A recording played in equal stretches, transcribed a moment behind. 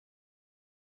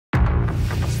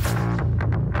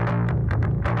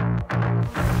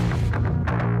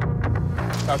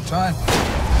About time.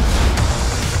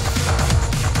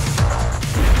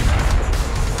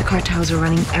 The cartels are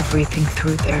running everything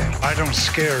through there. I don't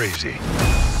scare easy.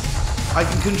 I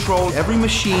can control every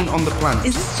machine on the planet.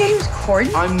 Is this James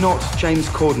Corden? I'm not James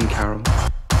Corden, Carol.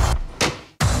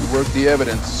 You work the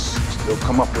evidence, you'll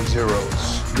come up with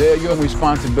zeros. They're your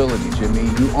responsibility, Jimmy.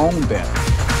 You own them.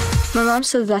 My mom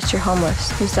said that you're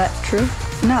homeless. Is that true?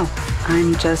 No,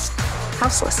 I'm just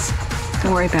houseless.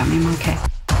 Don't worry about me, I'm okay.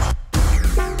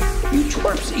 You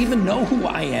twerps even know who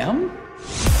I am?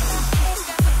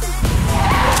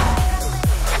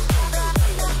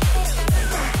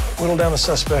 Whittle down the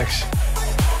suspects.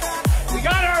 We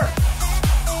got her!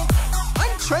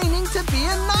 I'm training to be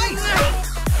a knight!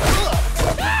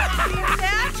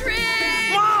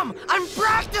 Patrick! Mom, I'm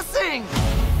practicing!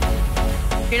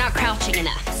 You're not crouching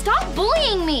enough. Stop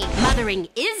bullying me! Mothering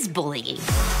is bullying.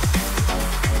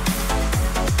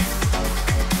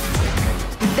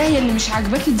 الداية اللي مش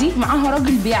عاجباك دي معاها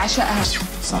راجل بيعشقها.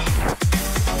 صح.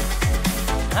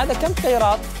 هذا كم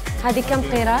قيراط؟ هذه كم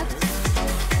قيراط؟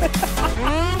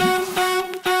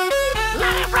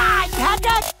 Let it ride,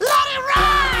 Patrick! Let it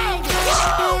ride!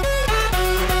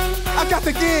 I got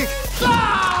the gig!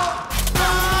 Ah!